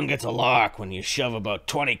 Everyone gets a lark when you shove about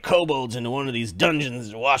 20 kobolds into one of these dungeons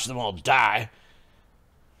and watch them all die.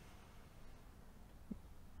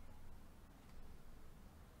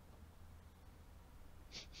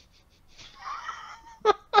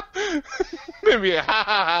 Maybe, ha ha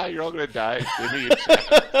ha, you're all gonna die.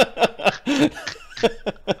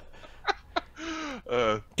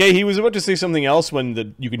 Okay, he was about to say something else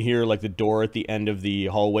when you can hear like the door at the end of the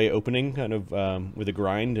hallway opening, kind of with a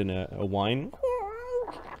grind and a whine.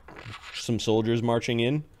 Some soldiers marching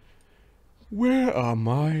in. Where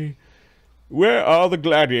are the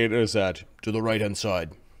gladiators at? To the right-hand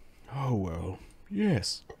side. Oh, well,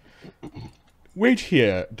 yes. Wait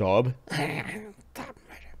here, Dob. Stop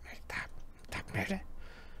murder.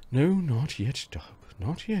 No, not yet, Dob.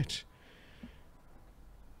 Not yet.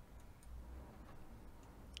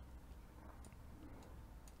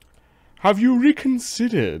 Have you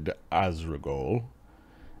reconsidered, Asragol?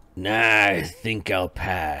 Nah, I think I'll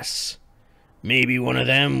pass. Maybe one of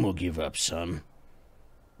them will give up some.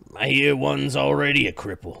 I hear one's already a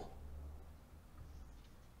cripple.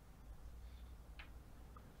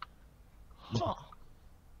 Huh.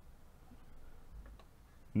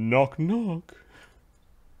 Knock, knock.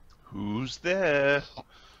 Who's there?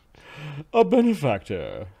 A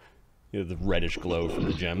benefactor. You know, the reddish glow from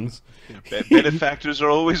the gems. Benefactors are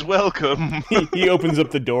always welcome. He opens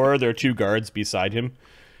up the door. There are two guards beside him.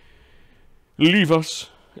 Leave us.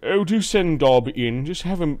 Oh, do send Dob in. Just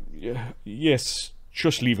have him... yes,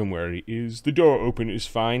 just leave him where he is. The door open is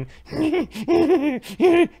fine.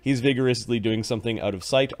 He's vigorously doing something out of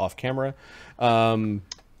sight, off camera.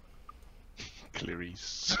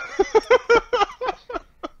 Clarice.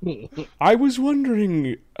 I was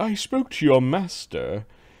wondering... I spoke to your master.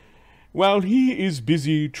 While he is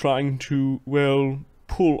busy trying to, well,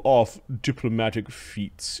 pull off diplomatic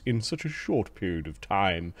feats in such a short period of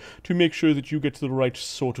time to make sure that you get the right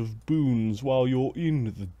sort of boons while you're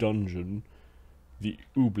in the dungeon, the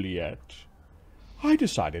Oubliette, I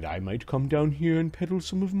decided I might come down here and peddle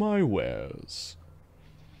some of my wares.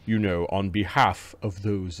 You know, on behalf of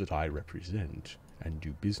those that I represent and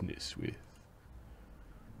do business with.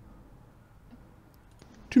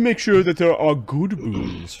 To make sure that there are good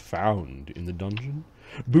boons found in the dungeon.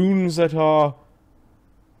 Boons that are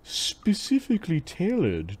specifically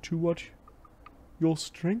tailored to what your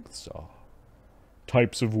strengths are.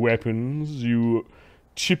 Types of weapons you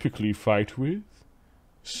typically fight with.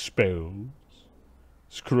 Spells,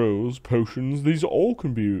 scrolls, potions, these all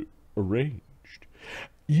can be arranged.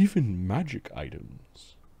 Even magic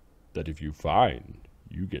items that if you find,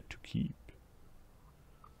 you get to keep.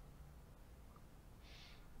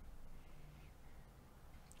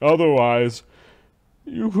 Otherwise,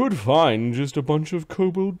 you could find just a bunch of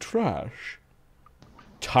kobold trash.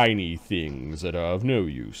 Tiny things that are of no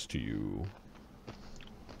use to you.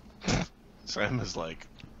 Sam is like,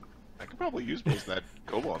 I could probably use most of that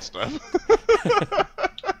kobold stuff.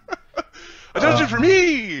 A dungeon for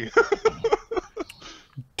me!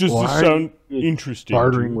 Does this sound interesting?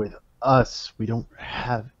 Bartering with us, we don't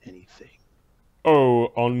have anything.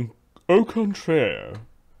 Oh, au contraire.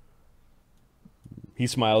 He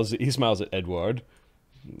smiles at Edward.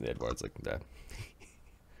 Edward's like, nah.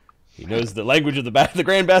 He knows the language of the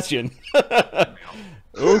Grand Bastion.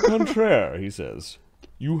 Au contraire, he says.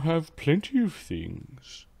 You have plenty of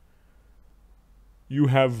things. You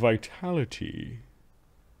have vitality.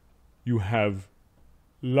 You have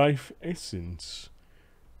life essence.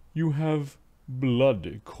 You have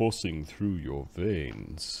blood coursing through your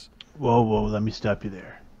veins. Whoa, let me stop you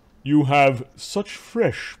there. You have such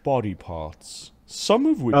fresh body parts, some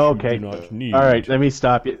of which you do not need. All right, let me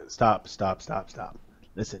stop you. Stop.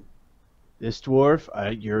 Listen, this dwarf,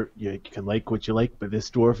 you can like what you like, but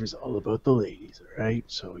this dwarf is all about the ladies, all right?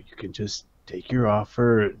 So you can just take your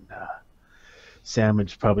offer, and Sam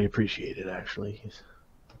would probably appreciate it, actually.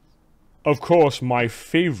 Of course, my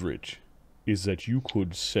favorite is that you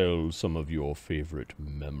could sell some of your favorite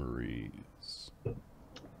memories.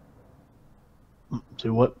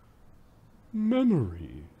 So what?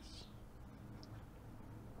 Memories.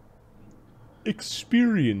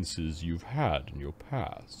 Experiences you've had in your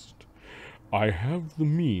past. I have the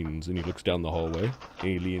means, and he looks down the hallway, and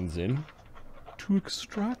he leans in, to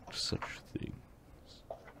extract such things.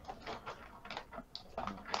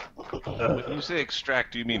 When you say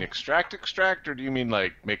extract, do you mean extract, or do you mean,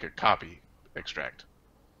 like, make a copy extract?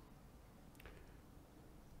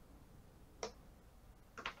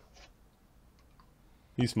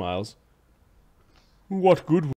 He smiles. What good